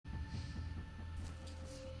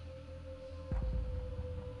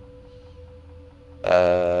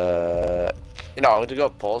You know, I'm gonna go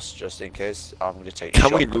pulse just in case. I'm gonna take.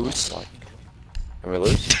 Can we lose? Can we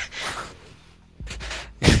lose?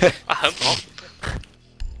 I hope not.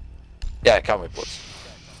 Yeah, can we pulse?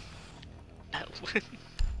 No.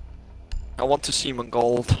 I want to see my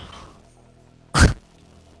gold.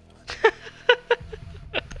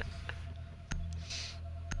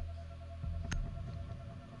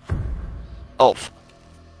 Oh.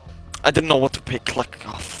 I didn't know what to pick, like,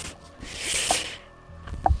 off.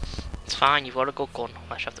 It's fine, you've got a good gun.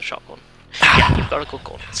 I should have the shotgun. Yeah, you've got a good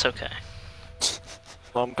gun. It's okay.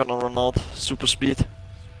 I'm gonna run out. Super speed.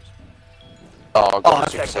 Oh, Oh,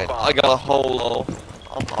 God, I got a holo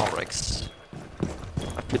on Oryx.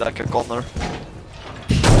 I feel like a gunner. To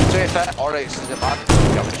be fair, Oryx is a man. You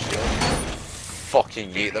have a shield.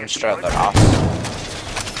 Fucking yeet them straight in their ass.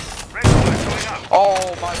 Oh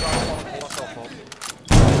my god, what the fuck?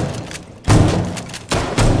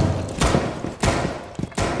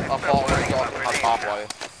 I thought we got halfway.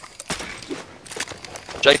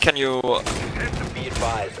 Jay, can you Be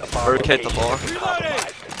advised, a bomb barricade the location bar? is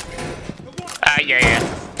compromised. Yeah.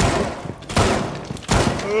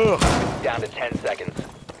 Down to 10 seconds.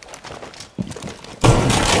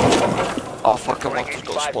 Oh fuck, I want to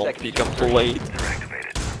go spawn peek, I'm too late.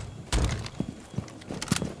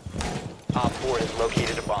 Op 4 has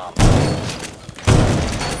located a bomb.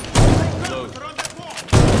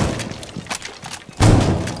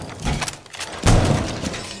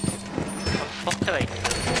 Fuck are they?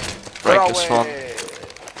 Break this one.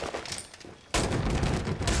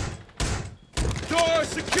 Door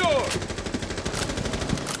secure!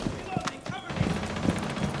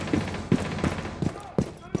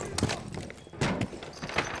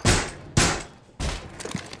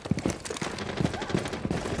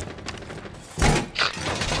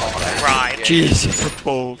 Right. Jesus, a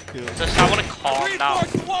ball kill. Just I wanna calm down.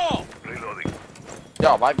 Reinforce the wall!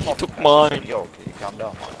 Yo, my He took mine. Yo, can you calm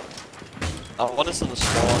down? One is in the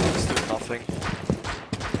spawn, he's doing nothing.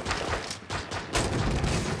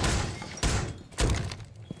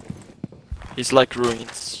 He's like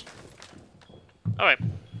ruins. Alright.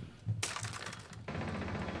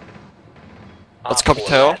 Let's Op copy 4,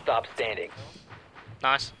 tail. last stop standing.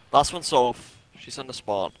 Nice. Last one's off. She's in the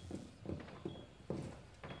spawn.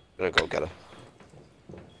 Gotta go get her.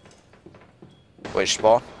 Which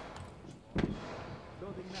spawn?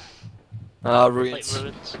 Like Ruins.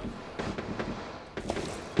 ruins.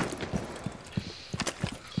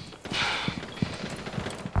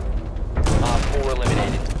 Op 4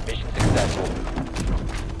 eliminated. Mission successful.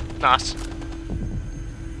 Nice.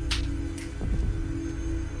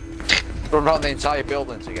 Run around the entire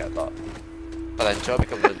building to get that. And then Toby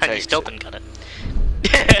comes and And you takes still it. didn't get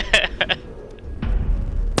it.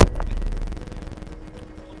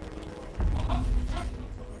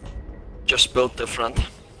 Just built different.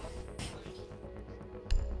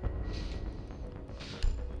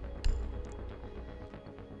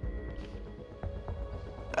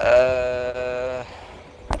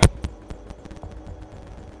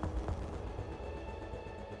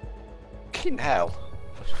 Fucking hell.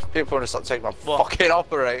 People want to start taking my What? fucking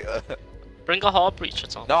operator. Bring a hard breach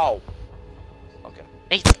at all. No. Okay.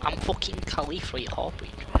 Hey, I'm fucking Khalifa, you hard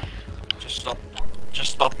breach.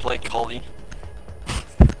 Just stop play Collie.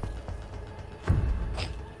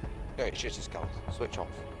 Okay, shit is gone. Switch off.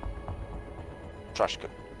 Trash can.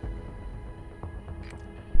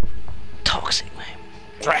 Toxic, man.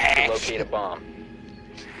 To locate a bomb.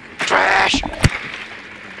 Trash!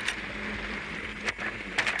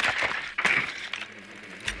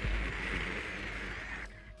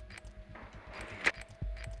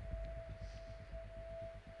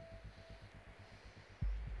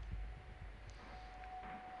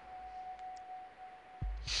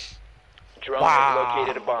 Drone has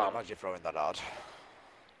located a bomb. Imagine throwing that hard.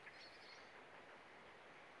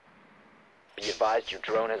 Be advised, your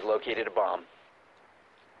drone has located a bomb.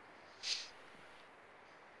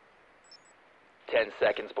 10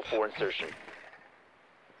 seconds before insertion.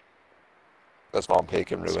 That's one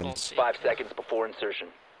peak in Small ruins. seed. 5 seconds before insertion.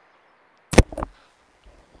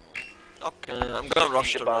 Okay, I'm gonna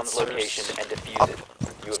rush The the bomb's red location stairs. and defuse it.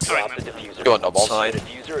 You have dropped the diffuser. Go on, no balls. Outside. The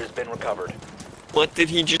diffuser has been recovered. What did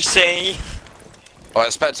he just say? I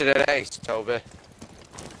expected an ace, Toby.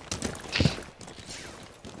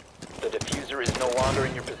 The diffuser is no longer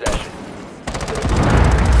in your possession.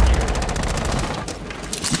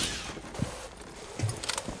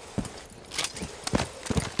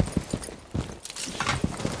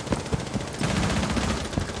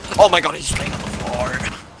 Oh my god, he's laying on the floor.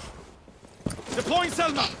 Deploying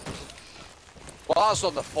Selma! Well, that's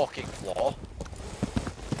on the fucking floor.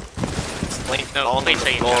 No, landing, please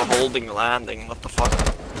say it. you're holding landing, what the fuck?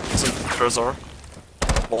 It's a cursor.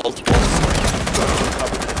 Multiple.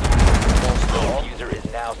 The diffuser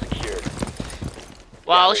is now secured.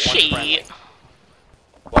 Well, Down to one she. friendly.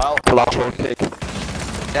 Well, Collateral kick.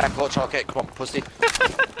 yeah, clutch or kick, come on, pussy.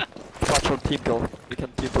 Collateral team kill. We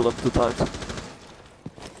can team kill them 2 times.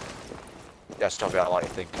 Yeah, stop it, I like to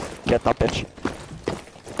think. Get that bitch.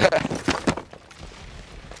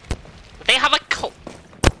 They have a cult.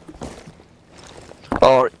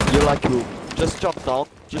 Or you like to just jump down.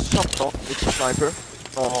 Just jump down. It's a sniper.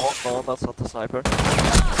 No, that's not the sniper.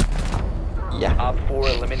 Yeah. Op 4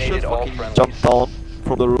 eliminated Should all fucking friendlies. jump down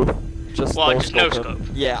from the roof. Just Well, no just no scope him.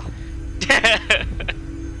 scope. Yeah.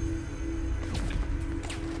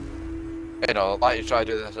 You know, like you tried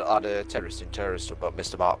to do this at a terrorist in terrorist, but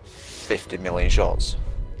missed about 50 million shots.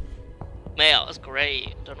 Mate, that was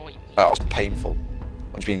great. Don't know what you That was painful.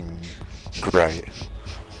 It's been great.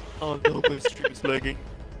 Oh no, my stream is lagging.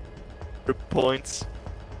 Rip points.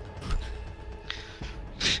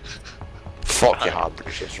 Fuck your hard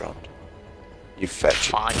British round. You fetch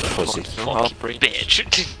Fine, pussy. fucking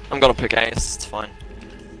bitch. I'm gonna pick Ace, it's fine.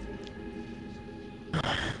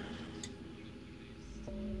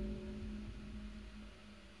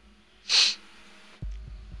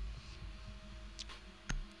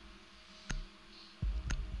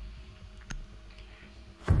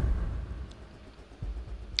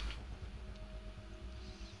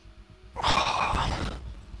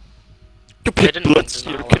 You They picked didn't win Blitz, the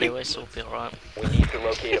you're now kidding. anyway, so it'll be alright. We need to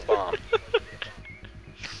locate a bomb.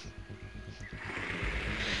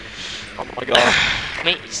 Oh my god.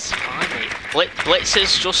 Mate, it's fine, mate. Blitz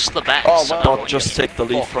is just the best. Oh, so wow. don't Don't just take the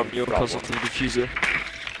lead from you because of the diffuser.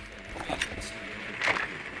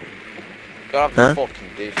 Don't have Huh? the fucking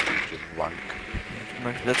defense, you wank.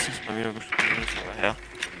 Let's just maybe over here.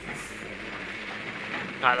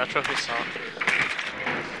 Alright, that trophy suck.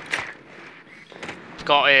 I've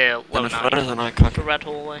got a low Then if that 9 is an icon. for red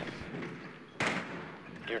hallway.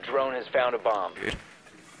 Your drone has found a bomb.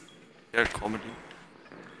 They're comedy.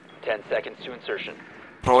 10 seconds to insertion.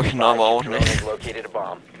 Bråkna Your var drone has located a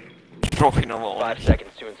bomb. Bråkna var 5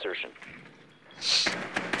 seconds to insertion.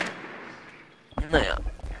 Nej.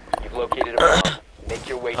 You've located a bomb. Make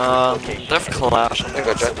your way to its location. Def Clash. think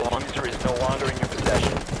I tried The diffuser is no longer in your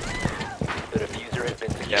possession. The diffuser has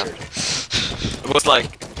been Yeah. secured. It was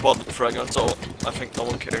like bottom fragment, so I think no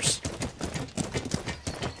one cares.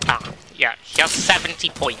 Ah, yeah, he has 70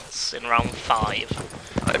 points in round 5.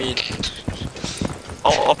 I mean,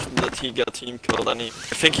 how often did he get team killed? And I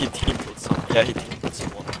think he team killed someone. Yeah, he team killed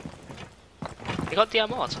someone. You got the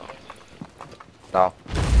Amato? No.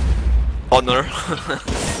 Honor.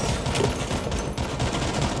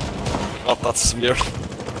 Oh, that's weird.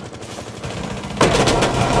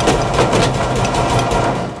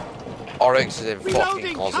 Oryx is in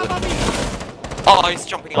fucking closet. Oh, he's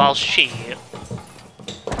jumping While out. she...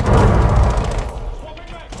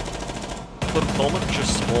 For the moment,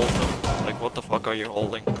 just hold him. Like, what the fuck are you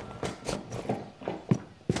holding?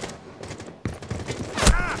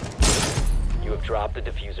 You have dropped the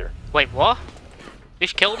diffuser. Wait, what? You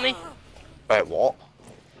just killed me? Wait, what?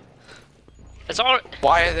 It's all...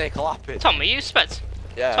 Why are they clapping? Tommy, you spent...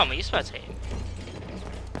 Yeah. Tommy, you spectating.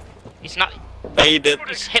 He's not... Baited.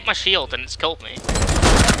 He's hit my shield and it's killed me.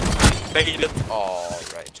 Baited. Oh,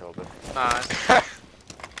 right, Tobin. Nice.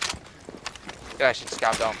 Yeah, should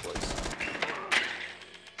scab down, please.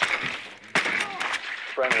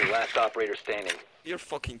 Friendly, last operator standing. You're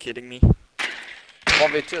fucking kidding me.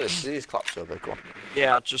 1v2, this is claps over, come on.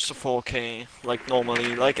 Yeah, just a 4K. Like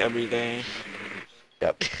normally, like every day.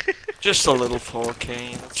 Yep. Just a little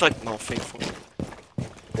 4K. It's like nothing for me.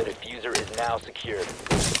 The diffuser is now secured.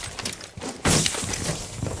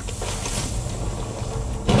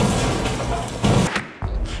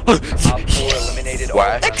 Op 4 eliminated all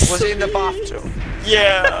Where? friendlies. Was he in the bathroom?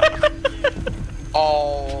 Yeah!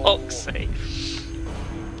 Oh. Fuck's sake.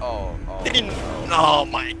 Oh, oh. Oh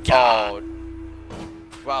my god! Oh.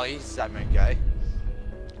 Well, he's semi-gay.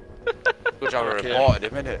 Good job I Okay.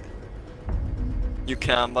 reported him, innit? You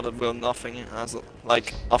can, but it will nothing, as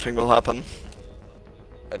like nothing will happen.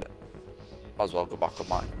 And might as well go back on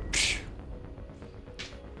mine. Psh,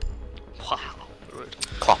 Wow. Rude.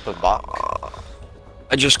 clap him back.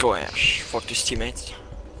 I just go Ash. Fuck these teammates.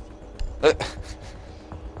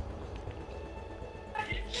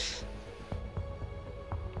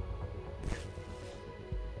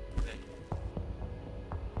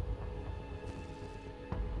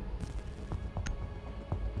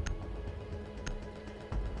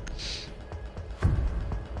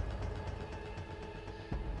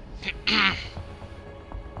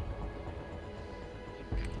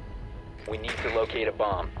 We need to locate a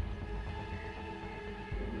bomb.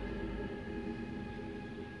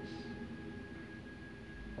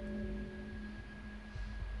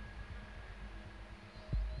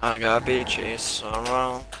 I got bitches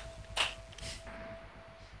around.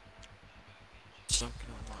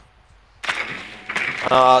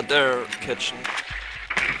 Their kitchen.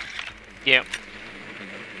 Yep.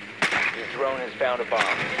 Your drone has found a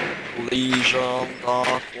bomb. Legion,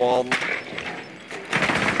 Dark One. There's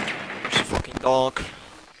a fucking dog.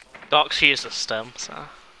 Doc's used the stem, so.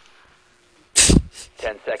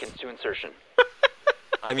 10 seconds to insertion.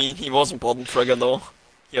 I mean, he wasn't bottom trigger though.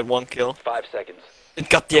 He had 1 kill. 5 seconds. It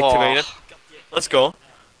got deactivated. Let's go.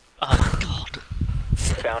 Oh my god.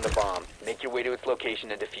 Found a bomb. Make your way to its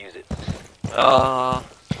location and defuse it.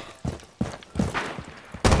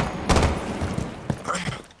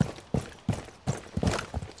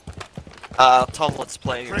 Tom, let's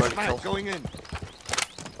play vertical. going in.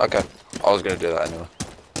 Okay. I was gonna do that anyway.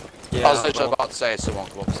 Yeah, I was literally well, about to say someone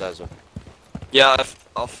come upstairs. yeah,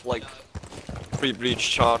 I've like 3 breach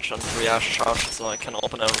charge and 3 ash charge, so I can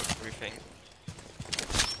open everything.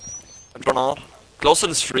 Run out. Closer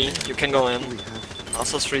is free, you can go in.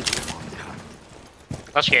 Also street.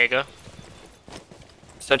 That's Jaeger.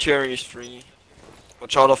 Statuary is free.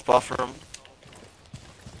 Watch out of buffer.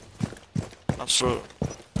 Astro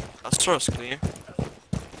is clear.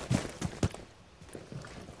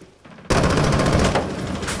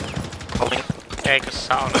 Coming. Jaeger's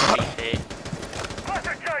sat on the BP.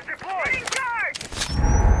 Cluster charge deployed.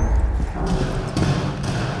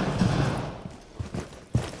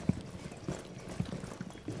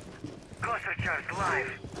 Cluster charge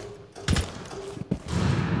live.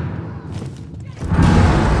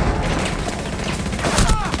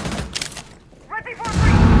 Ready for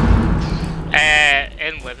breach.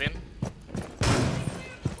 In living.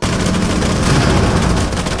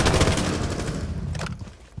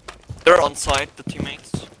 They're on site, the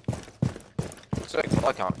teammates. Sick,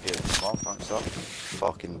 I can't feel it anymore, thanks that.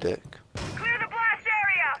 Fucking dick. Clear the blast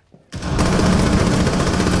area.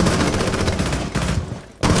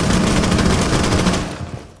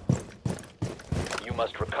 You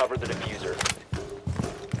must recover the diffuser.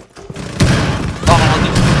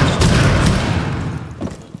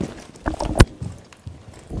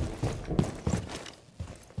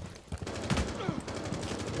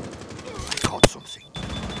 Caught something.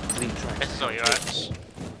 Clean track. This is all your axe.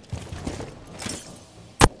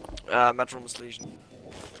 Metromus Legion.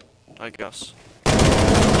 I guess.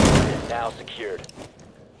 Now secured.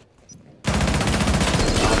 Op 4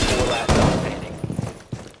 last stop standing.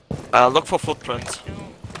 Look for footprint.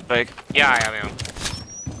 Fake. Yeah, I am.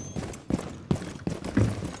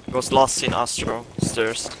 It was last seen Astro.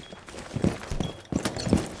 Stairs.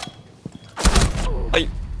 Hey,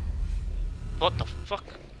 What the fuck?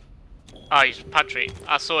 Oh, he's Patrick.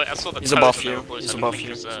 I saw it. I saw the. he's toes above and you. elbows He's and above he you.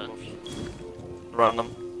 was,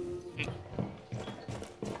 Random.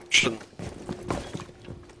 Shouldn't.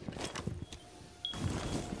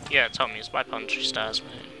 Yeah, Tommy, it's by Pantry Stars,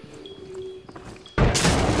 mate. The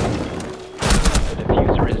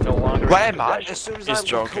diffuser is no longer Where, in man? possession. As soon as He's I look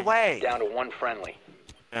joking. away, Down to 1 friendly.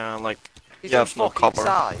 Yeah, like he's you on have no fucking cover.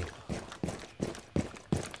 side.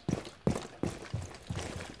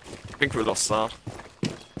 I think we lost that.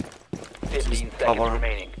 15 seconds cover.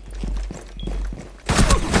 remaining.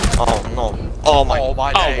 Oh no. Oh my. Oh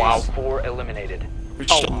my Oh, days. wow. 4 eliminated. We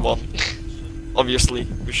should have won. Obviously,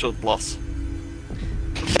 we should have lost.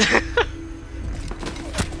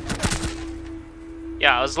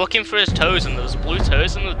 Yeah, I was looking for his toes and there was blue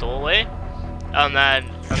toes in the doorway, and then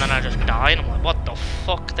I just died. I'm like, what the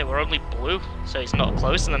fuck? They were only blue, so he's not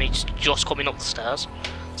close, and then he's just coming up the stairs,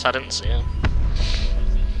 so I didn't see him.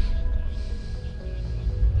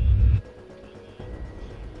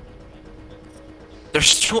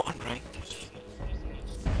 There's 2 unranked.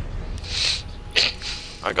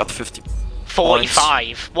 I got 50.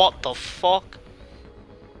 45. What the fuck?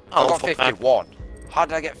 I Oh, got fuck that. 51. How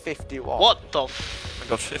did I get 51? What the I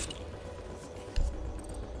got 50.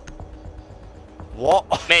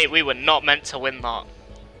 What? Mate, we were not meant to win that.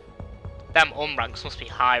 Them unranks must be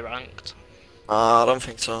high ranked. I don't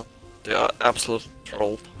think so. They are absolute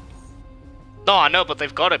trolled. No, I know, but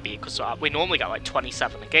they've got to be, because we normally get like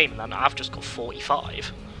 27 a game, and then I've just got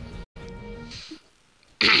 45.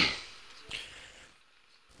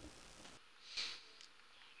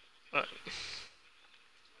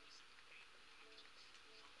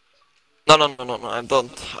 No,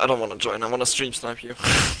 I don't want to join. I want to stream snipe you.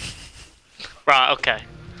 Right, okay.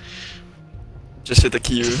 Just hit the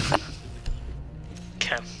Q.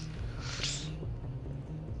 Okay.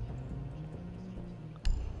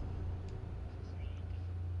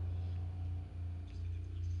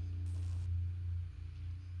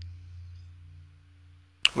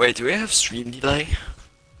 Wait, do we have stream delay?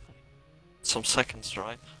 Some seconds,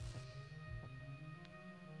 right?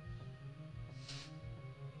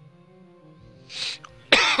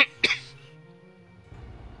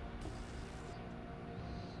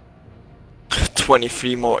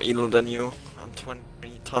 $23 more elo than you. I'm 20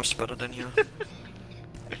 times better than you.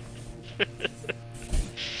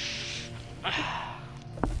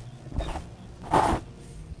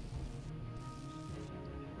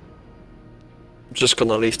 I'm just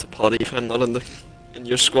gonna leave the party if I'm not in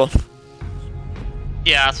your squad.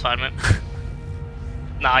 Yeah, that's fine, mate.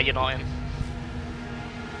 Nah, you're not in.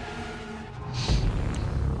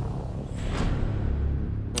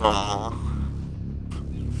 Aww.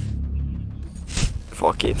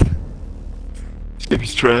 Fuck it.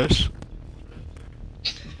 Seems trash.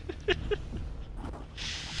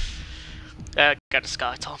 Get a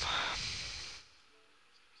Sky, Tom.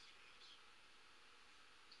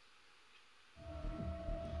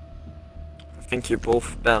 I think you're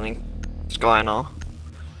both banning Sky now.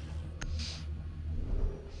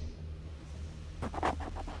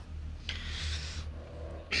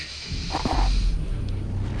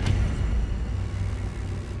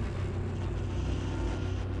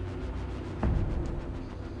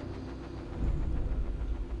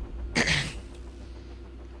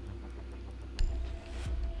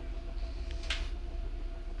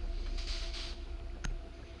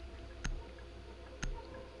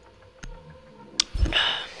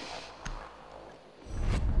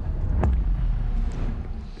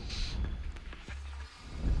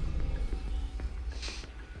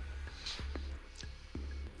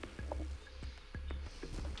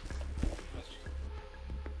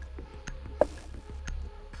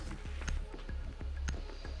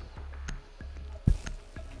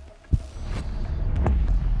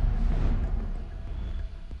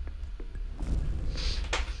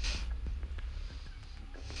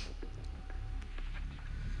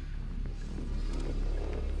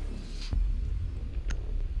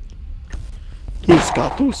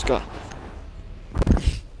 Tuska.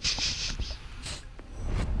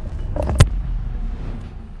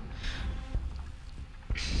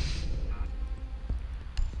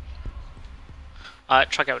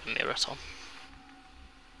 Try out the mirror, Tom.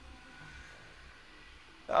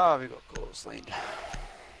 Ah, we got goals lead.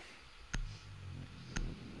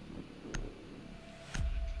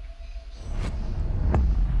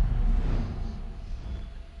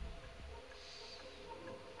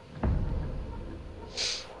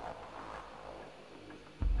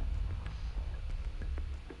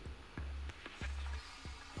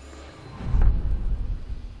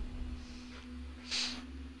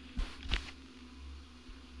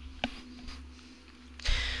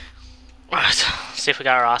 Right, see if we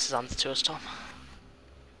got our asses handed to us, Tom.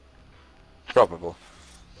 Probable.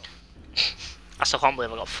 I still can't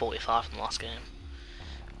believe I got 45 in the last game.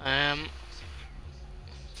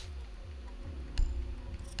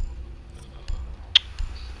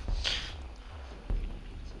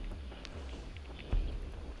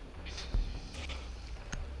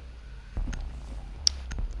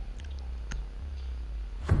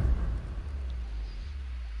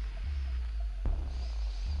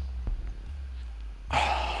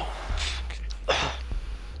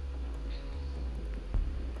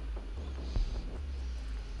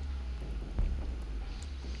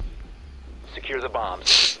 Secure the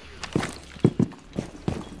bombs.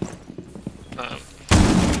 Loading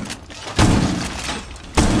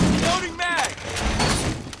mag!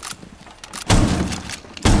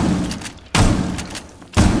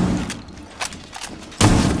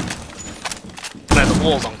 No, the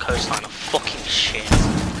walls on coastline are fucking shit.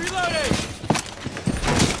 Reloading!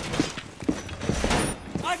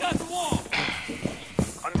 I got the wall!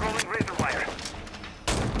 Unrolling razor wire.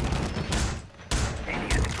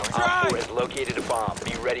 Op 4 has located a bomb.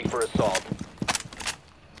 Be ready for assault.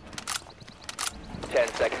 10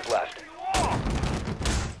 seconds left.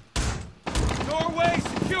 Doorway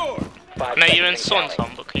secure! 5 No, seconds you're in and Sun, counting.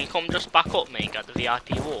 Tom, but can you come just back up me and get the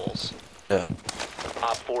VIP walls? Yeah.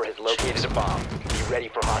 Op 4 has located a bomb. Be ready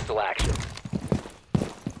for hostile action.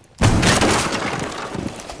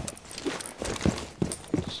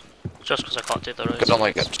 Just because I can't do the roads. Could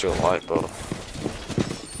only get to a light, but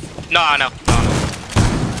No, I know.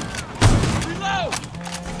 Reload!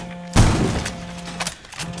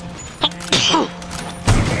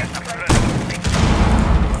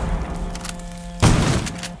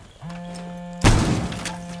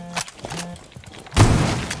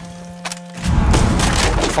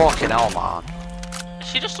 fucking hell, man. Is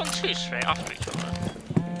she just on two straight after each other?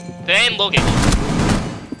 They ain't luggage.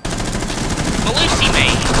 But Lucy,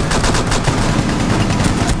 mate.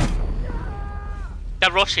 Dead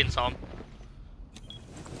They're rushing, Tom.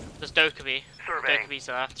 There's Dokkaebi. Surveying. Dokkaebi's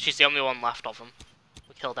there. She's the only one left of them.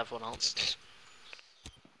 We killed everyone else.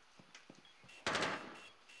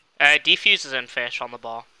 Defuse is in fish on the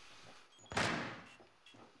bar.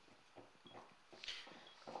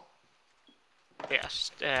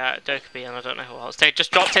 Yes, Dokkaebi and I don't know who else. They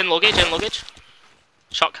just dropped in luggage.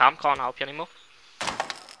 Shot cam, can't help you anymore.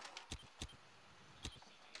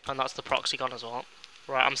 And that's the proxy gone as well.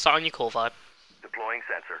 Right, I'm starting your call vibe. Deploying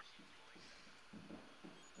sensor.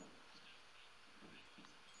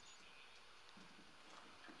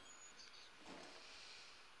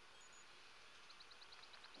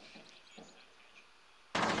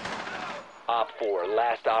 Op 4,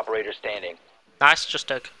 last operator standing. Nice, just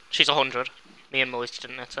Doug. She's 100. Me and Melissa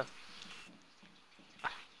didn't hit her.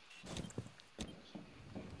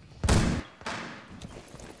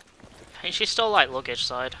 I think she's still like luggage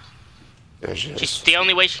side. There she is. She's the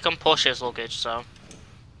only way she can push is luggage, so.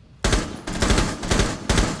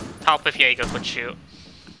 Help if Jaeger could shoot.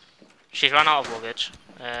 She's run out of luggage.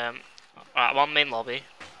 Right, I'm on main lobby.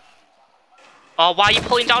 Oh, why are you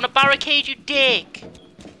pulling down a barricade, you dick?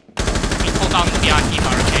 You pulled down the VIP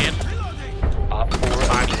barricade. Op 4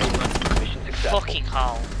 Fine, eliminated. Mission successful. Fucking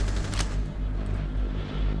hell.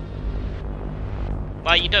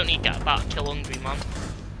 Like, you don't need that kill hungry, man.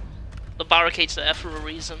 The barricade's there for a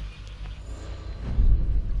reason.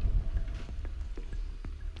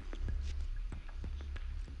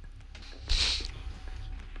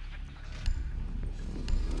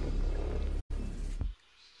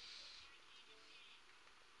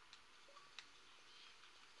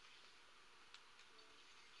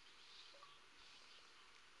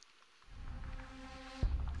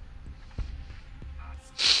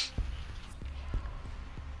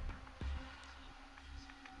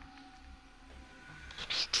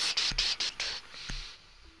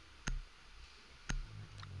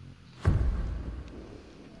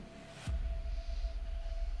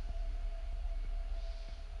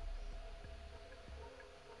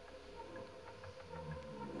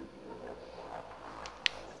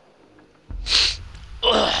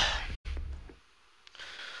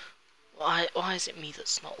 Why is it me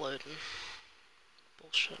that's not loading?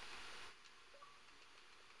 Bullshit.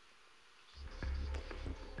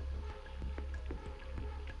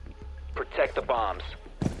 Protect the bombs.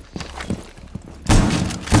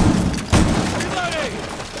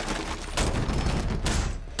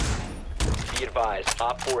 Be advised,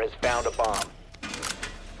 Op 4 has found a bomb.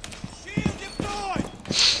 Shield deployed!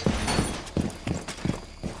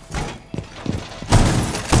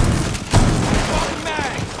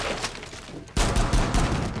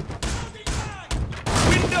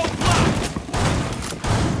 Window blocked!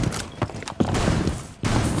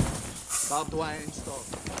 Barbed wire installed.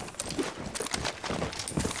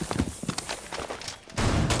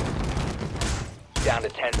 Down to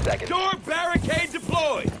 10 seconds. Door barricade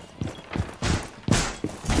deployed!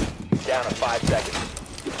 Down to 5 seconds.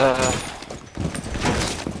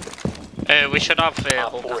 We should have Op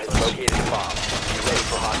hold 4 has numbers. located a bomb. Be ready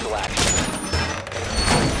for hostile action.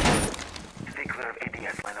 Stay clear of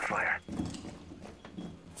ADS line of fire.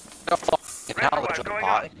 Oh, fucking hell, they're just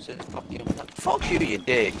party. Fuck you, you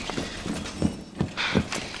dick.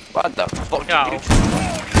 What the fuck Yeah. did you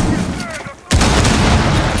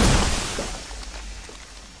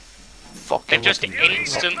fucking They've just looking-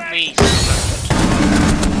 instantly.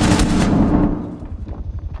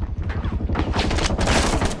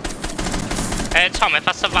 Tom, if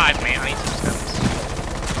I survive, mate, I need some steps.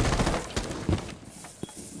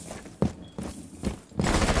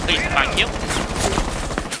 Please, thank you.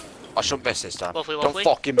 I shouldn't miss this time. Lovely, Don't lovely.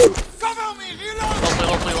 fucking move. Cover me, reload! Lovely,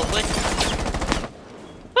 lovely, lovely.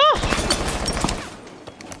 Woo!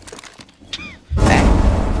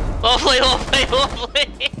 Lovely, lovely, lovely.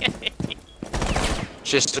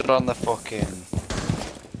 She stood on the fucking...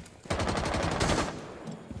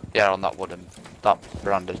 Yeah, on that wooden... That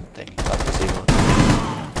branded thing. That gazebo.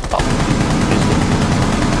 Oh.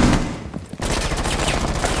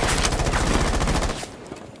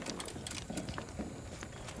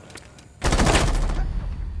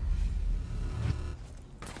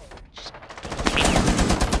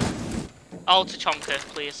 Oh, to Chonka,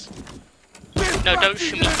 please. No, don't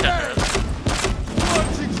Shumika her.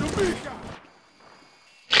 Launching Shumika!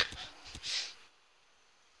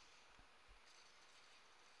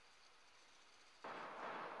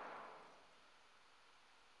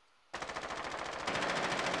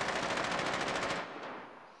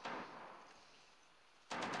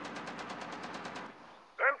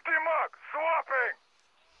 Empty mark, swapping!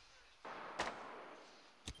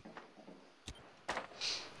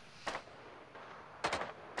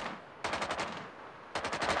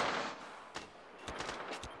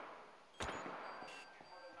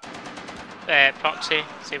 proxy.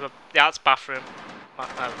 See, yeah, that's bathroom. Oh,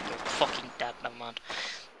 they're fucking dead. Never mind.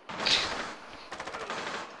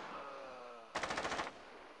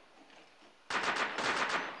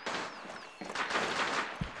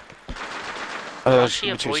 She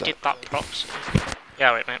give me 2 avoided secs. that proxy.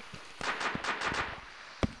 Yeah, wait, mate.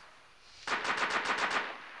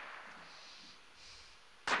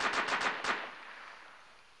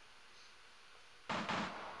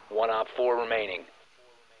 One op 4 remaining.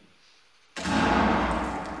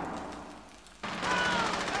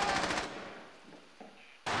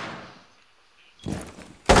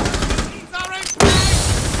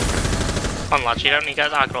 Come on, lads, you don't need to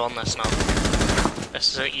get aggro on this now.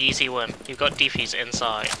 This is an easy win. You've got defuse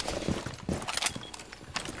inside.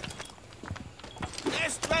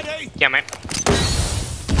 Yeah, mate. 15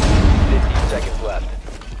 seconds left.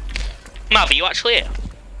 Mav, are you actually here?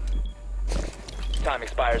 Time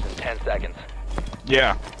expires in 10 seconds.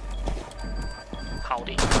 Yeah.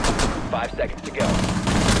 Howdy. 5 seconds to go.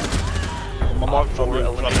 My microphone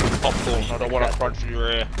will like popcorn. I don't want to crunch in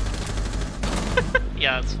your ear.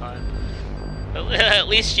 Yeah, that's fine. At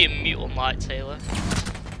least you mute on light, Taylor.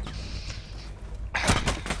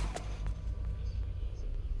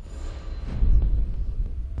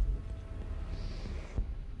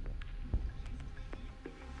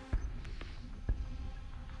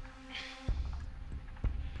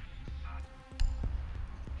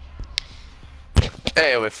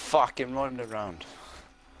 Hey, we're fucking running around.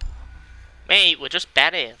 Mate, we're just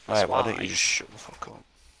better. Alright, why don't you just shut the fuck up?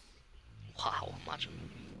 Wow, imagine.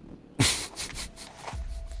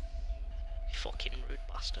 Fucking rude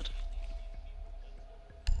bastard.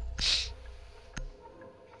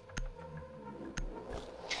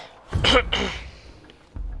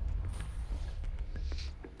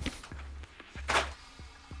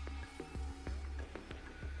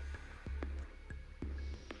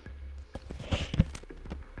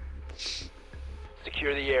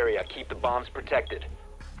 Secure the area. Keep the bombs protected.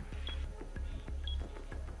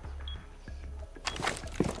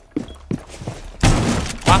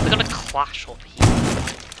 Why are we gonna clash up here?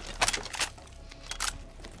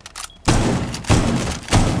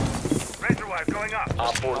 Razor wire going up.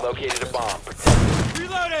 Op 4 located a bomb. Protect it.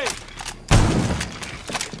 Reloading.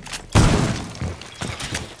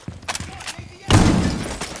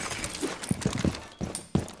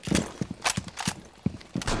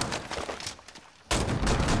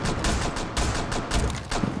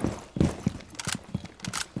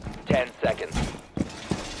 10 seconds.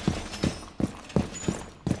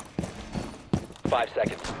 5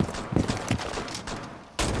 seconds.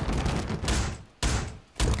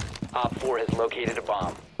 Op 4 has located a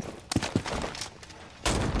bomb.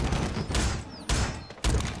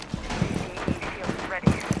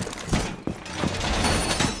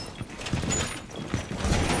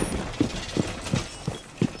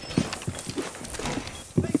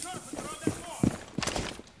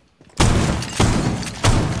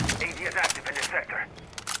 AD is active in this sector.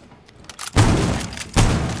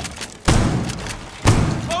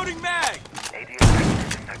 Loading mag. AD is active in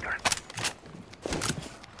this sector.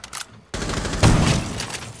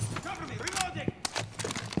 Cover me. Reloading.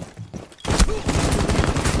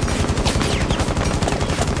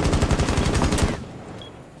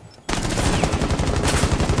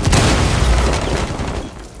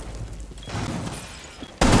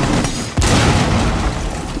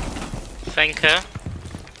 Thinker.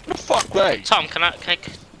 The fuck, mate? Tom,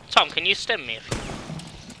 Tom, can you stim me if you...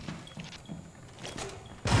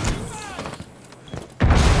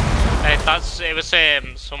 it was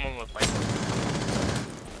someone with like...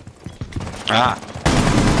 Ah.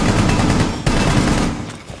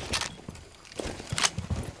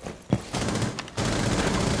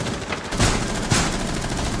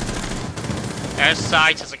 Their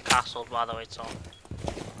site isn't castled, by the way, Tom.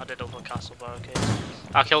 I did over castle barricades.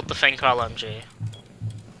 I killed the Thinker LMG.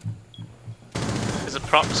 There's a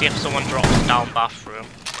proxy if someone drops down bathroom.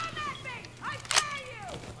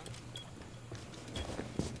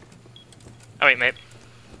 Alright, mate.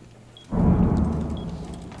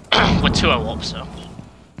 We're 2-0 up, so.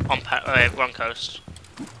 Wrong coast.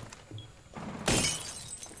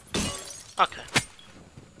 Okay.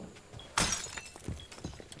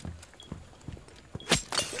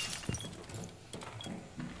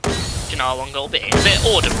 Do you know how long it'll be? Is it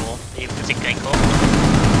order or is it getting caught?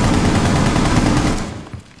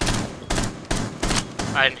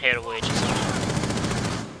 I didn't hear a word you said.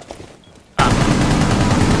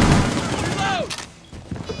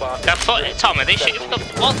 Tom, are they shooting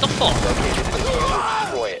what the fuck?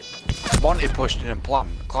 Destroy it. Monty pushed in and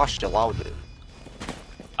planned. Clash allowed it.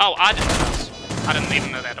 Oh, I didn't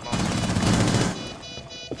even know they had a monster.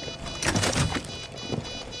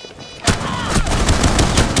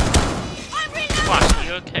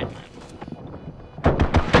 you okay, mate?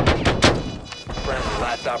 Friendly,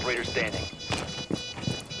 last operator standing.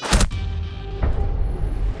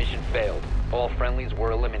 Mission failed. All friendlies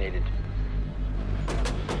were eliminated.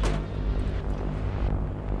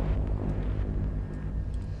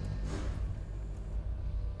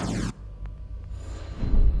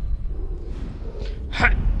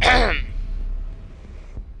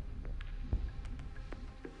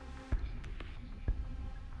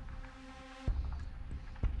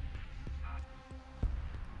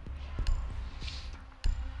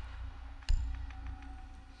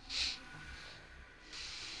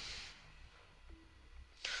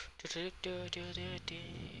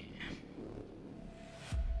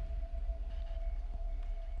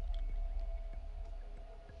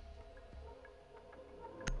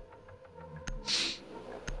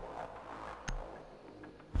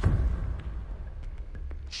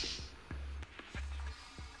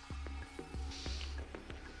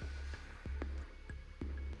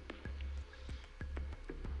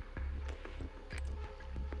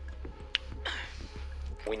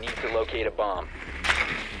 We need to locate a bomb.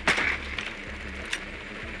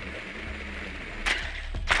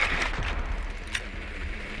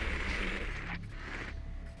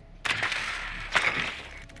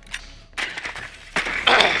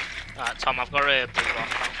 Alright, Tom, I've got a blue rock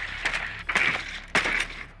now.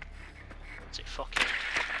 Is it fucking...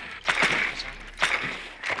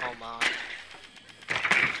 Oh my.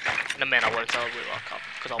 In a minute I won't tell a blue rock up,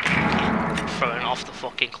 because I'll be throwing it off the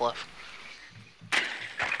fucking cliff.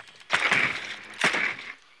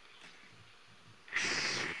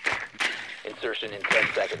 Insertion in 10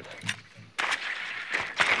 seconds.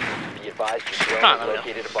 Be advised your drone Ah, has there we go.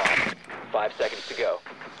 located a bomb. 5 seconds to go.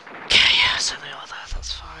 Okay, yeah, so they are there,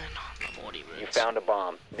 that's fine. I've already You roots. found a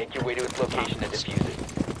bomb. Make your way to its location and defuse it.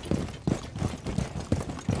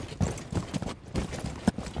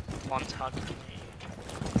 One tag.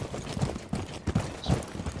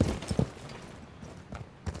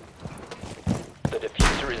 The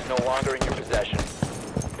diffuser is no longer in your possession.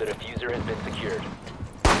 The diffuser has been secured.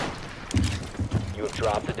 You have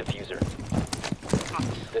dropped the diffuser.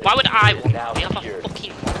 The Why would I diffuser is want now that? We have a secured.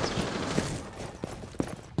 fucking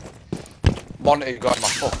Monty got in my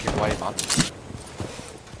fucking way, man.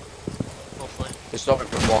 Lovely. He stopped me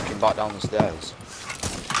from walking back down the stairs.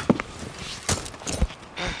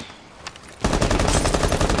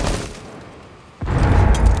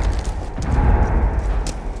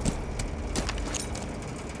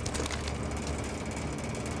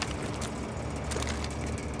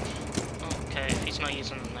 Okay, if he's not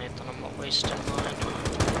using the nade, then I'm not wasting mine.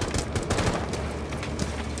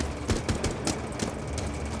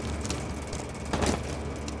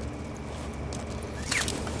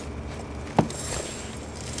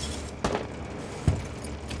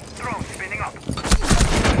 Drone spinning up.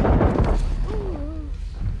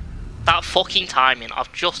 That fucking timing,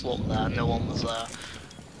 I've just looked there, no one was there.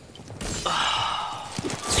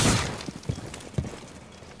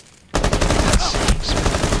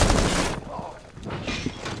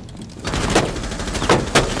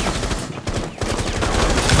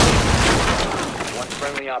 One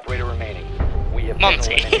friendly operator remaining. We have been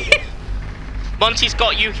Monty. eliminated. Monty's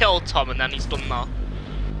got you killed, Tom, and then he's done that.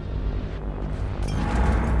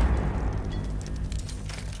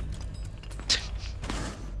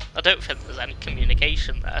 I don't think there's any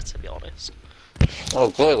communication there, to be honest.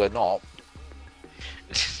 Oh, clearly not.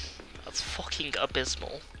 That's fucking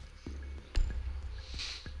abysmal.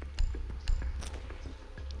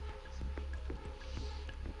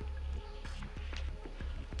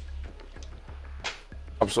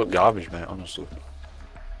 Absolute garbage, mate, honestly.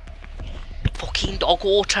 Fucking dog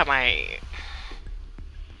water, mate.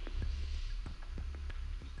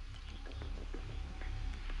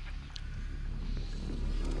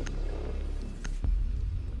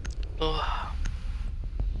 Ugh.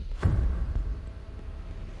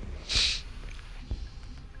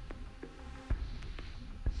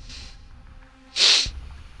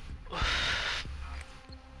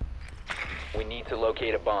 We need to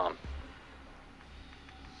locate a bomb.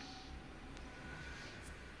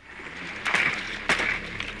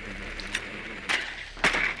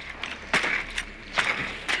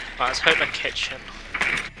 Right, let's hope the kitchen.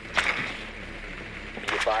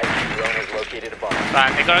 Be advised your drone has located a bomb.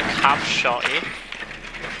 Right, they got a cav shotty.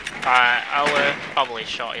 Alright, I'll probably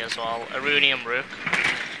shotty as well. Aruni and Rook.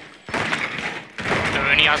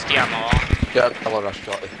 Aruni has DMR. Yeah, hello, Rash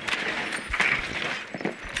Shotty.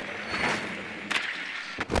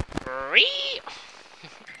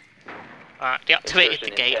 Alright, deactivated Insertion the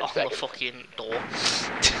in gate 10 on the seconds. fucking door.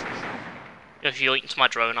 If you yoinked my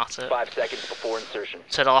drone at it. 5 seconds before insertion.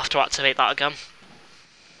 So they'll have to activate that again.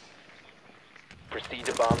 Proceed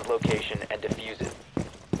to bomb's location and defuse it.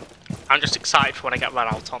 I'm just excited for when I get run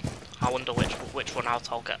out on. I wonder which run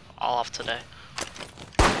out I'll have today.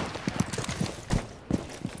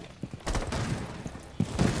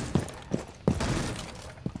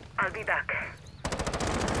 I'll be back.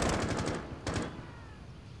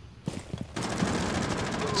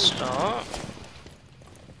 Good start.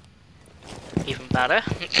 Even better.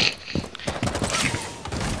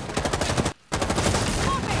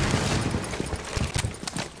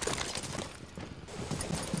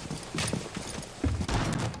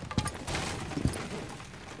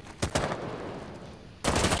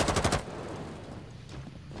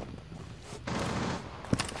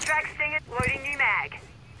 Track stinger, loading new mag.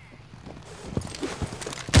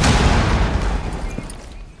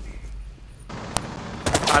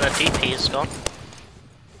 The DP is gone.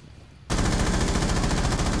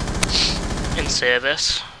 In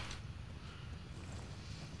service.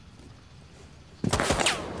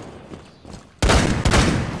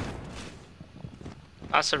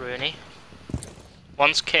 That's a Rooney.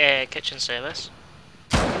 One's kitchen service.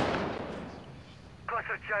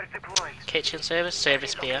 Cluster charge deployed. Kitchen service,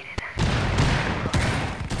 service beer.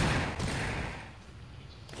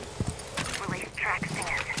 Release track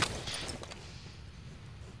stingers.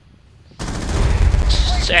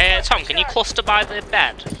 Tom, can you cluster by the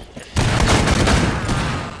bed?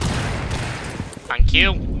 Thank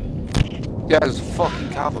you. Yeah, there's a fucking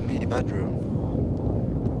cat in my bedroom.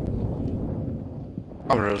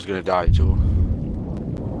 I'm really gonna die too.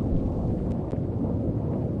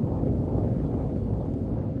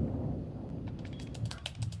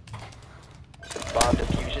 Bomb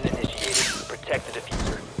diffusion initiated. Protect the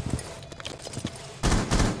diffuser.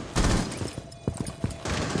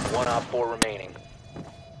 1 op 4 remaining.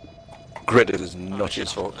 Gridded is nutty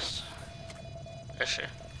as fuck. Is she?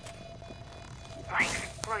 Nice.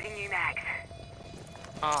 Loading new mags.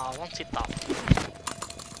 Oh, I wanted that.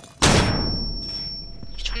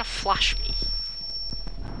 You're trying to flash me.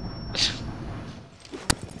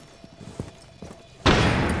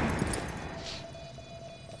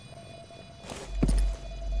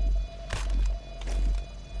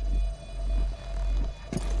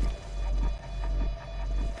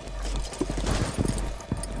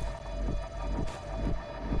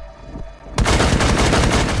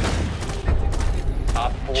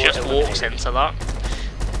 Op 4 She just walks eliminated. into that.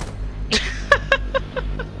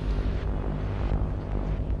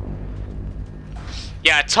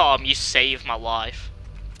 Yeah, Tom, you saved my life.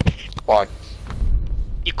 Why?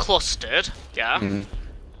 You clustered, yeah? Mhm.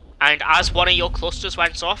 And as one of your clusters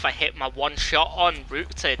went off, I hit my one shot en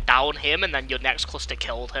route to down him, and then your next cluster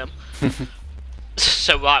killed him.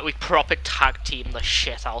 So, like, we proper tag teamed the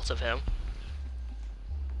shit out of him.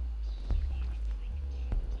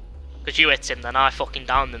 Because you hit him, then I fucking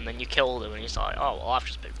downed him, then you killed him, and he's like, oh, well, I've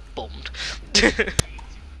just been bummed.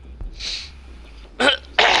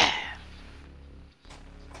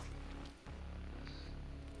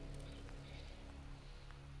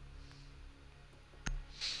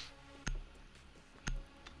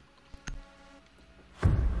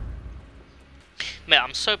 Mate,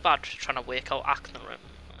 I'm so bad trying to work out Aknarim.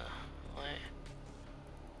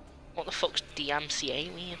 What the fuck's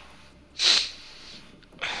DMCA mean?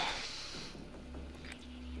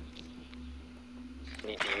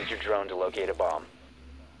 Need to use your drone to locate a bomb.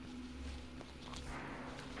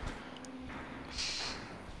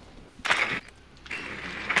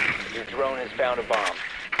 Your drone has found a bomb.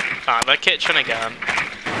 Alright, the kitchen again.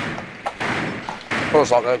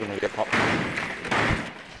 Looks like they're gonna get popped.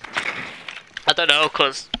 I don't know,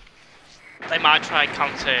 because they might try and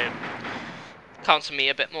counter me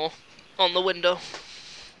a bit more on the window.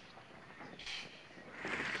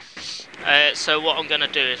 So what I'm gonna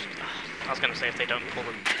do is, I was gonna say if they don't pull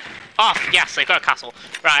them. Oh yes, they've got a castle.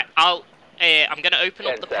 Right, I'm gonna open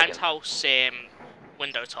up 10 the seconds. penthouse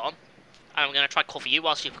window, Tom, and I'm gonna try to cover you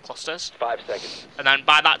whilst you clusters. 5 seconds. And then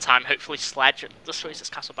by that time, hopefully Sledge destroys this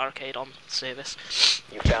castle barricade on service.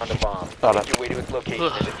 You found a bomb. Got Make it. your way to its location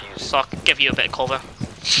and defuse it. So I can give you a bit of cover.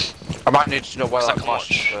 I might need to know where that Second clash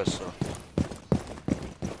watch. is first, though.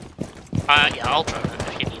 Yeah, I'll drone it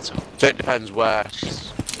if you need to. So it depends where she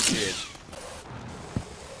is.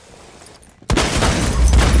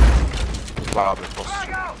 Wow, I've been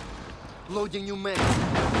busted. Loading new mag.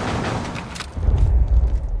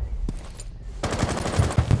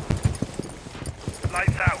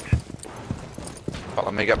 Lights out. But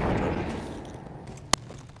let me get my drone.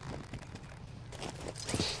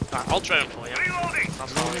 Right, I'll drone for you. Reloading.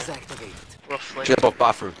 That's Drone all, is activated. roughly. She's above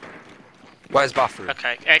bathroom. Where's bathroom?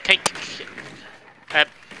 Okay,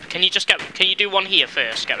 can you just can you do one here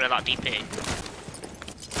first? Get rid of that DP.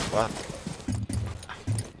 Where?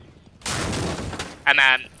 And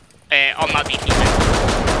then on that DP thing.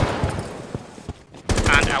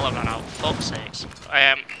 And Ella ran out. Fuck's sakes.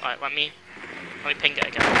 Right, let me ping it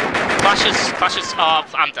again. Clashes. Oh,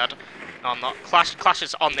 I'm dead. No, I'm not. Clash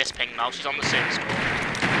is on this ping now. She's on the same score.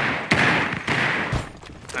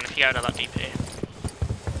 And if you go to that DP,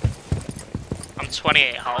 I'm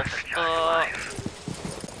 28 health.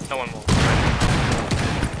 No one will.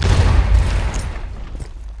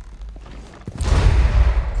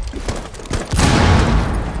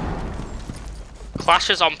 Clash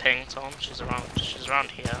is on ping, Tom. She's around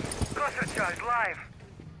here. Cluster charge live.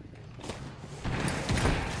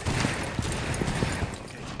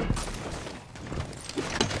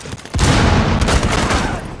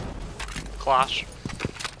 Clash.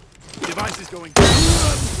 Device is going.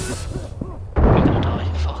 I'm gonna die.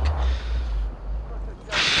 Fuck.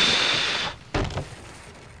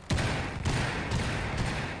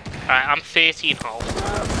 Alright, I'm 13 health.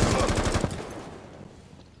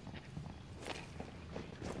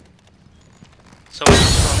 So I'm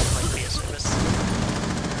just on like clear service.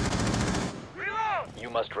 You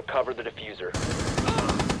must recover the diffuser.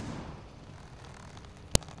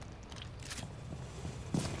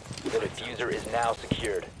 The diffuser is now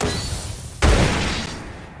secured.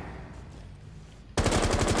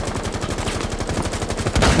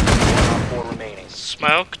 Four remaining.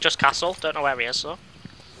 Smoke, just castle. Don't know where he is though.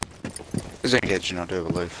 He's engaging, I do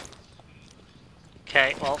believe.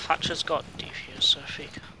 Okay, well Thatcher's got defuse, so if he...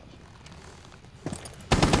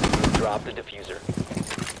 Drop the diffuser.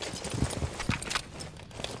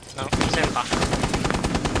 No, he's in back.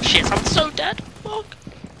 Shit, I'm so dead. Fuck.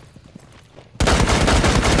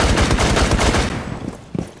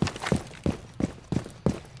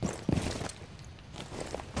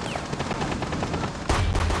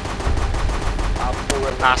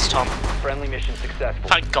 Nice, Tom. Friendly mission successful.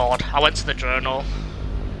 Thank God, I went to the journal.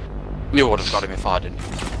 You would have got him if I didn't.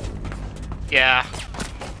 Yeah.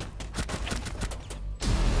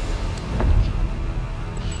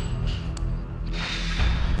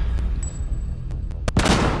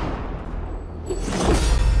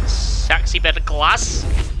 Sexy bit of glass.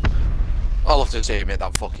 I love to see him hit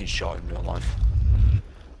that fucking shot in real life.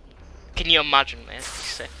 Can you imagine, mate? It'd be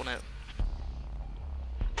sick, wouldn't it?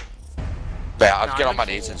 Yeah, I'd get on my 9-4.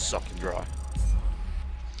 knees and suck and dry.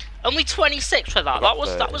 Only 26 for that. I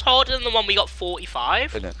got That was harder than the one we got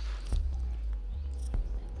 45. Isn't it?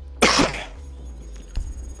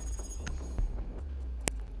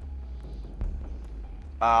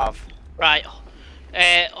 Right.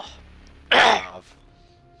 Yeah.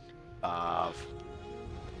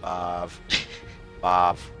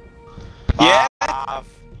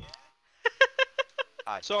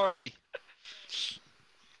 Sorry.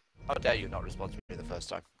 How dare you not respond to me the first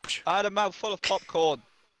time? I had a mouthful of popcorn.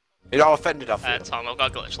 You know how offended I feel. Tom, I've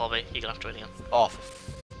got a glitch lobby. You're gonna have to win again. Oh,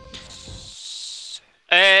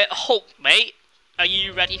 Hulk, mate. Are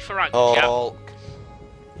you ready for rank? Hulk.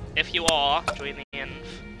 Yeah. If you are, join the inv.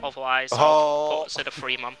 Otherwise, I'll Hulk. put us in a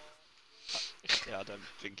free man. Yeah, I don't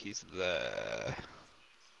think he's there.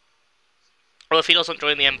 Well, if he doesn't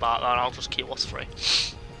join the embark, then I'll just keep us free.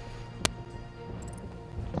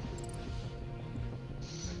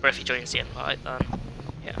 Or if he joins the invite, then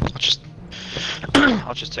yeah.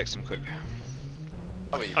 I'll just text him quick.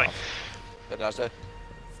 How are you? Alright. Good nice day.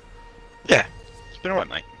 Yeah, it's been alright,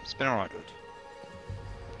 mate. It's been alright.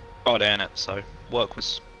 Friday, innit? So work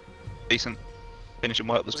was decent. Finishing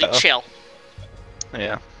work was Was it better. chill?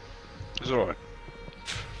 Yeah, it was alright.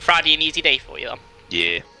 Friday an easy day for you then?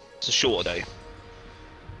 Yeah, it's a shorter day.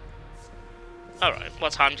 Alright,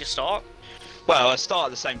 what time do you start? Well, I start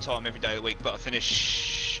at the same time every day of the week, but I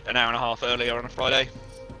finish an hour and a half earlier on a Friday.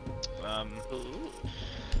 Ooh.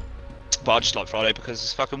 But I just like Friday because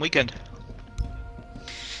it's fucking weekend.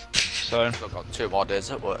 So. I've got 2 more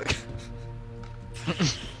days at work.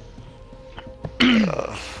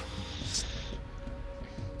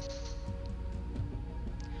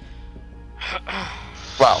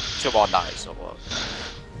 Well, 2 more nights at work.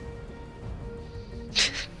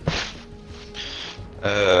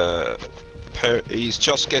 He's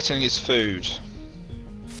just getting his food.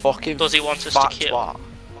 Fucking Does he want us fat to kill? twat.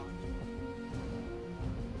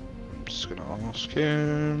 I'm just gonna ask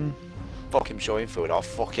him. Fuck him showing food, I'll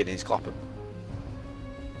fucking his clap him.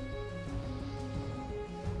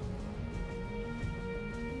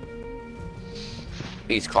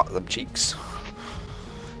 He's clapped them cheeks.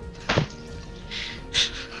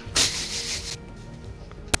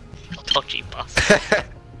 Dodgy bastard.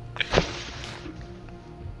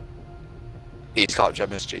 He's clapped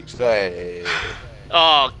Gemma's cheeks. Hey.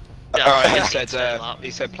 Oh, yeah, Alright, I he hate said, to say that.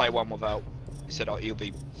 he said play one without. He said, oh, he'll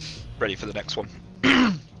be ready for the next one.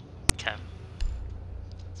 Okay.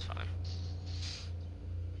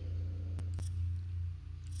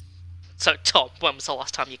 Tom, when was the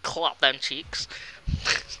last time you clapped them cheeks?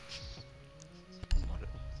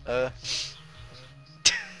 Uh,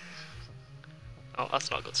 Oh,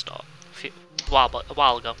 that's not a good start. A while ago. yeah,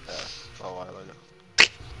 a while ago.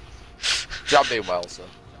 Job doing well, so.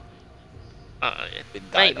 Yeah. Been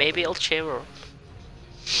dying Mate, maybe it'll cheer her up.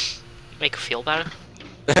 Make her feel better.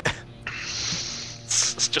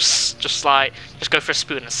 it's just like, just go for a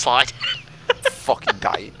spoon and slide. Fucking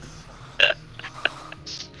dying.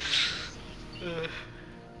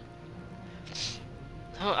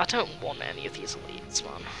 No, I don't want any of these elites,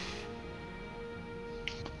 man.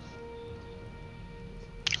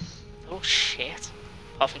 They're all shit.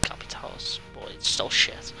 Apart from Capitals, but it's still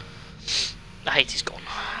shit. I hate he's gone.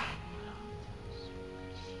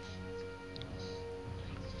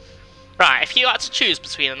 Right, if you had to choose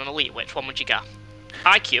between an elite, which one would you get?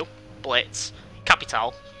 IQ, Blitz,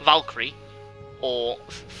 Capital, Valkyrie, or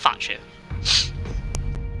Thatcher?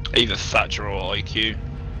 Either Thatcher or IQ.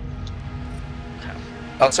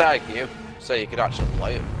 I'll say IQ, so you could actually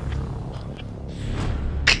play it.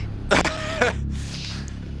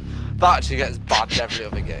 That actually gets banned every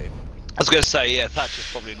other game. I was gonna say, yeah,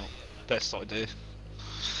 Thatcher's probably not the best idea.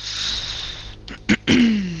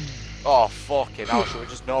 Oh, fucking hell, should we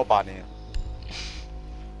just no ban here?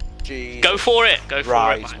 Jeez. Go for it, go for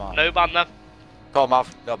Right, it, man. man. No ban them. Come on,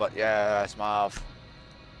 Mav. No, but yes, Mav.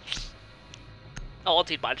 Oh, I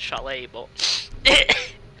did ban Chalet, but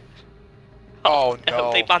Oh I hope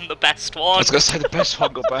no. they banned the best I one. was gonna say the best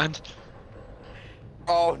one got banned.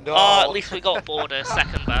 Oh no. Oh, at least we got Border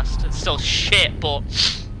second best. It's still shit, but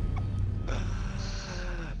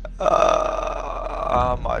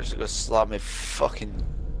I might just go slam my fucking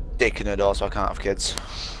dick in the door so I can't have kids.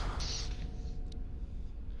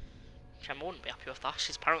 Gemma wouldn't be happy with that.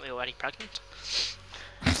 She's apparently already pregnant.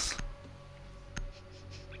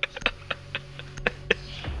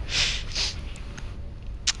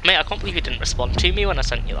 Mate, I can't believe you didn't respond to me when I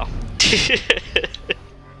sent you that.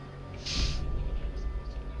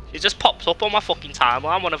 It just popped up on my fucking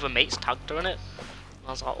timeline. One of her mates tagged her in it.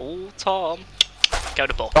 I was like, oh, Tom. Go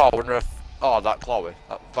to book. Oh, I wonder if. Oh, that Chloe.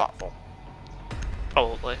 That one.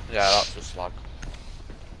 Probably. Yeah, that's a slag.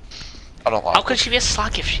 I don't like How her. could she be a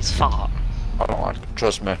slag if she's fat? I don't like her.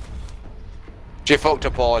 Trust me. She fucked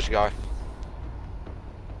a Polish guy.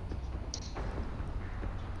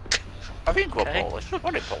 I think we're Okay. Polish.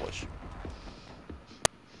 We're not Polish.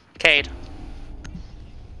 Cade.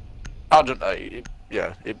 I don't know.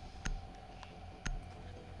 Yeah.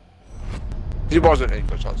 He wasn't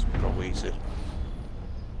English, that's probably easy.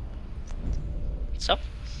 So,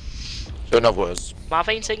 So in other words, Marv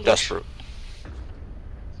ain't English. desperate.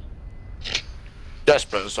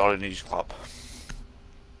 Desperate, sorry, needs clap.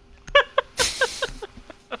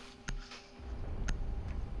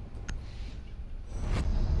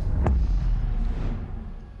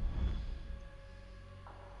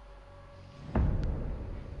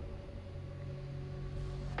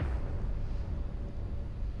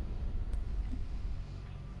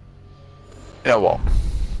 You know what?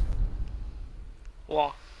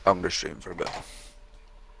 What? I'm gonna stream for a bit.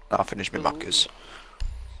 I'll finish my Maccas.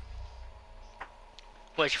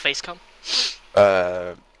 Where's your face cam?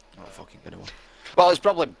 I'm not fucking gonna one. Well, it's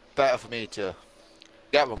probably better for me to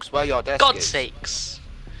get one, because where your desk God's is, sakes.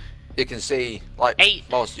 you can see, like, Eight.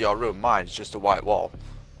 most of your room. Mine's just a white wall.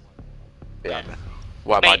 Yeah.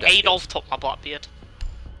 Where my Mate, desk Adolf took my Blackbeard.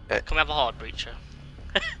 Eh. Can we have a hard breacher?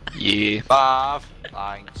 Yeah. Five.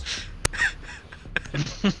 Thanks.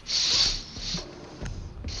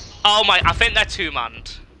 Oh my, I think they're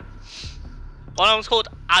two-manned. One of them's called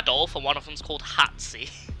Adolf and one of them's called Hatsy.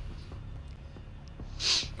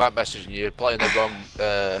 Might messaging you, playing the wrong,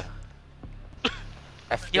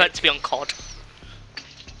 You had to be on COD.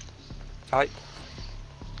 type.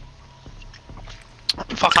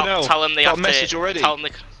 Fucking hell. Tell them they got have a message to, already. Tell them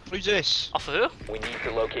they... Who's this? Off of who? We need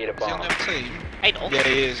to locate a Is he on bomb. the other team? Adolf? Yeah,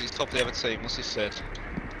 he is. He's top of the other team. What's he said?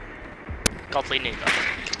 Godly knew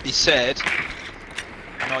that. He said,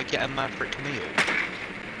 "Can I get a Maverick meal?"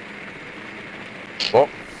 What?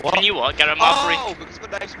 What? Can you what? Get a Maverick? Oh, because my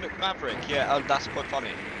name's Maverick. Yeah, that's quite funny.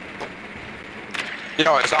 You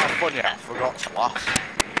know, it's not funny, I forgot to laugh.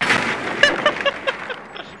 I'm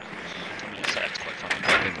gonna say it's quite funny,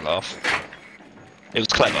 but I didn't laugh. It was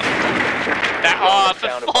clever. Oh,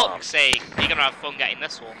 Found a for bomb. fuck's sake. You're gonna have fun getting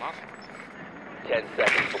this one, man. 10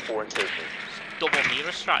 seconds before insertion. Double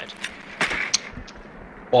mirror stride.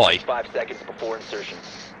 Why? 5 seconds before insertion.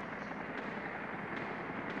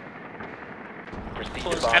 Proceed to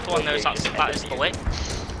Because bomb everyone knows location that and is the defuse way. it.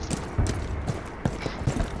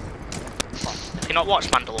 If you not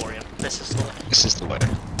watched Mandalorian, this is the way. This is the way.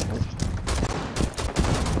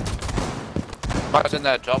 I was in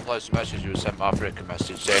there, top place message you sent my freaking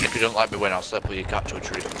message saying if you don't like me when I'll slip with your catch or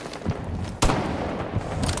tree.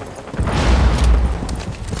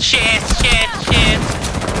 Shit!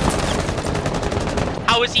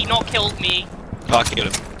 How has he not killed me? I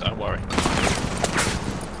killed him, don't worry.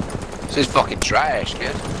 This is fucking trash,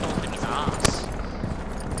 kid. Oh, in his ass.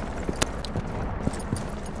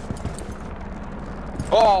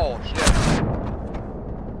 Oh, shit.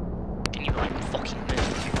 Can you like fucking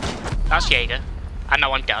move? That's Jaeger. I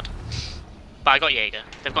know I'm dead. But I got Jaeger.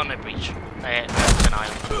 They've got no breach. They're an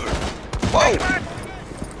island. Whoa!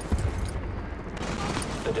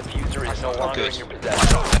 The diffuser is no longer in your I possession.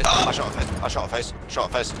 shot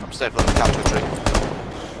a face. I'm staying for the catch or tree.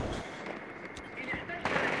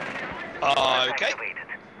 Okay.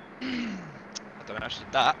 I don't know how she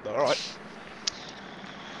did that, but alright.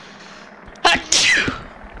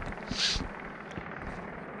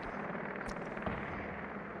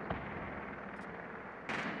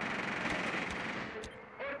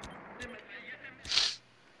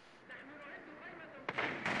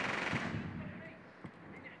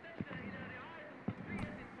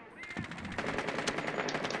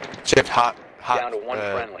 Chip hat. Down to one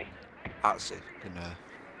friendly. Hats in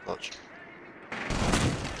clutch.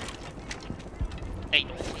 Ain't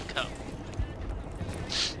no one come.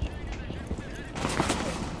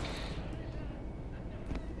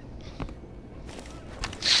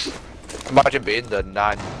 Imagine being the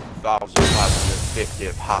 9,550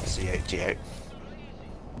 of Hat C88.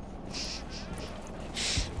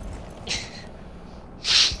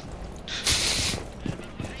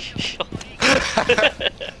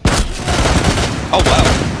 Oh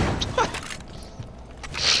wow!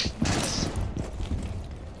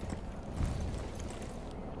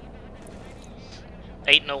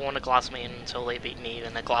 Ain't no one to glass me until they beat me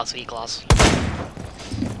in a glass v glass.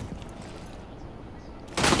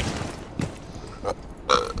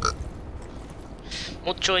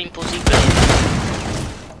 Mucho imposible.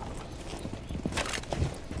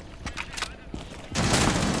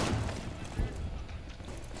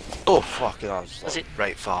 Oh fuck, that was Was like, it-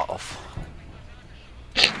 right far off.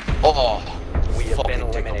 Oh, We have been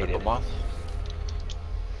fucking dick up in eliminated. the mouth.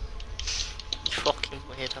 You fucking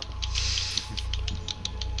weirdo.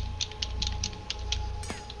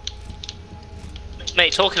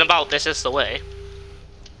 Mate, talking about this is the way.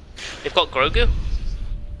 They've got Grogu.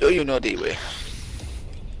 Do you know D-Way?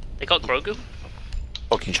 They got Grogu.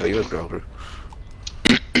 Fucking show you a Grogu.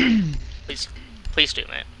 Please do,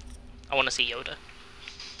 mate. I want to see Yoda.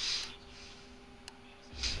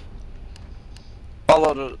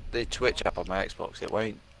 Follow the Twitch app on my Xbox, it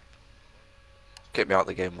won't get me out of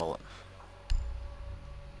the game, will it?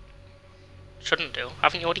 Shouldn't do.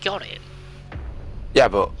 Haven't you already got it? Yeah,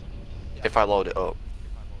 but if I load it up.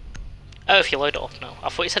 Oh, if you load it up, no. I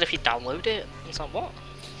thought you said if you download it. It's like, what?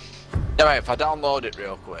 Yeah, mate, if I download it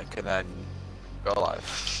real quick and then go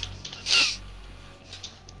live.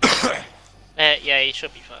 Yeah, you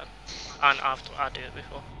should be fine. And I do it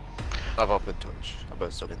before. I've opened Twitch. I've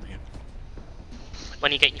been stuck in the game.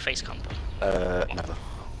 When you get your face cam. Never.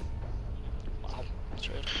 Wow, that's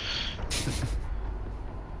rude.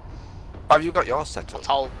 Have you got yours set up?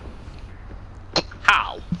 How?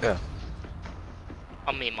 How? Yeah.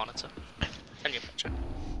 On me monitor. Send you a picture.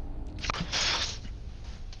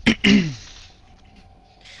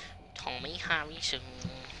 Tommy Harrison.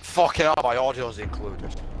 Fucking hell, my audio's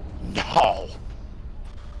included. No!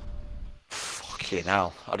 Fucking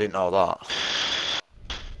hell, I didn't know that.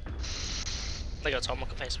 They got Tom, look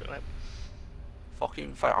at Facebook, mate.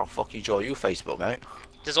 Fucking I'll fucking show you Facebook, mate.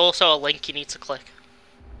 There's also a link you need to click.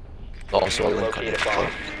 Also a link on it.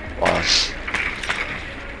 Why?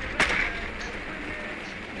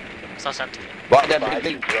 So I sent it. What then?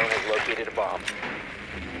 Advise your drone has located a bomb.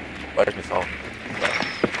 Where's my phone? Okay.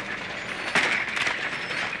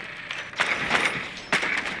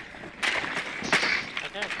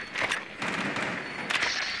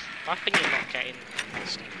 I think you're not getting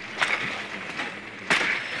this.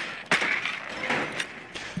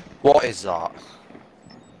 What is that?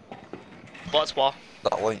 What's what?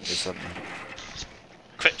 That link you sent me.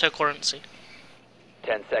 Cryptocurrency.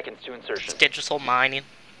 10 seconds to insertion. It's digital mining.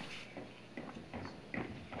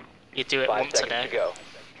 You do it 5 once a seconds day. to go.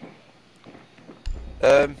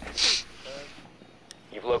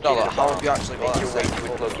 You've located No, a like, how bomb. have you actually got Make your way that to its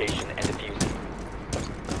set up? location and defuse it.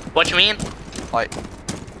 What do you mean? Like,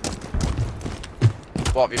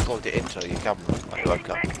 what have you plugged it into your camera? Like your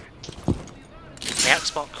webcam? The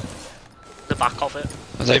Xbox. The back of it.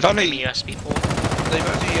 They've The only USB port.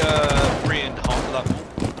 ruined half of that wall.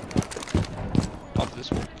 Half of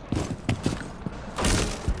this wall.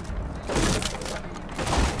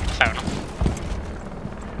 Fair enough.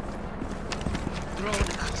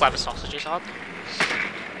 Clever sausages, aren't they?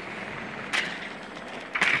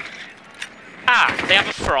 Ah, they have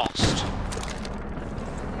a frost.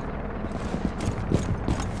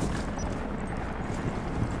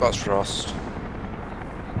 That's Frost.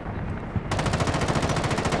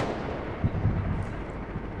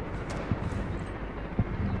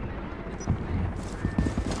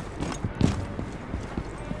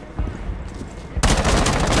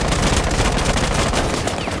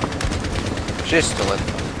 She's still in.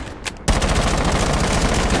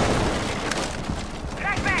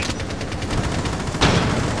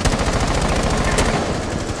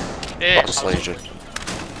 Yeah, Lost Legion.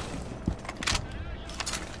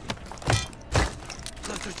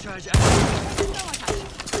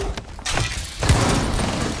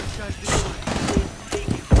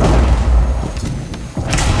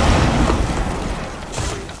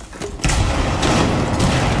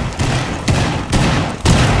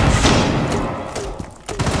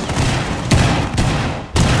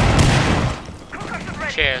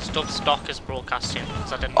 cheers. Dub Stock is broadcasting.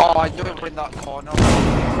 I didn't Oh, I knew it were in that corner.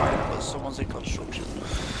 But someone's in construction.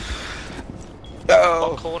 No.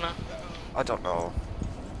 What corner? I don't know.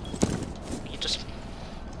 You just...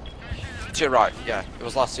 To your right, yeah. It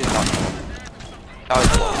was last seen that corner. Now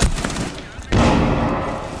it's closed.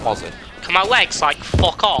 Was it? Can my legs, like,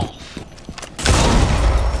 fuck off?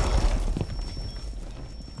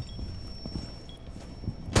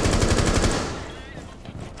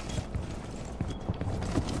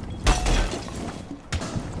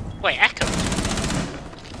 Wait, Echo?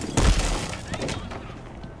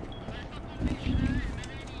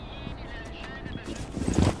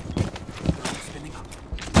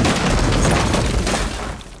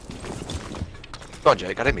 Go on,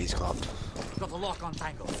 Jake, enemies clapped. Got a lock on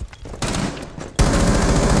Tango.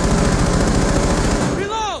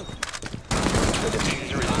 The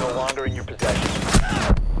diffuser is no longer in your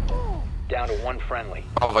possession. Down to one friendly.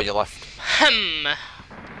 Oh, on your left. No,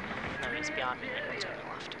 he's behind me. One's on the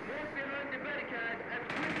left.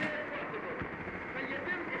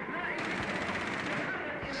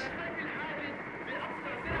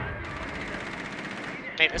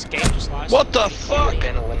 Mate, this game just lies. What the You've fuck?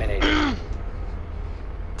 been eliminated.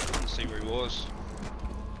 Couldn't see where he was.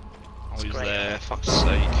 Oh, It's he was great. there, fuck's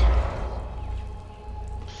sake.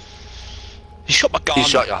 He shot my gun. He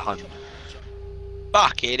shot your hand.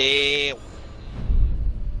 Fuck it.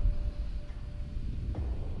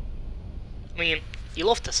 I mean, you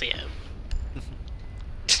love to see it.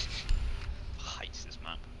 Hates this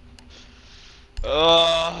map.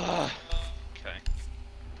 Okay.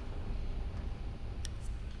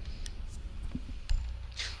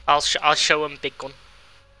 I'll show him Big Gun.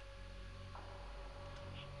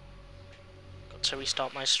 Got to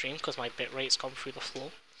restart my stream because my bitrate's gone through the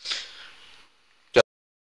floor.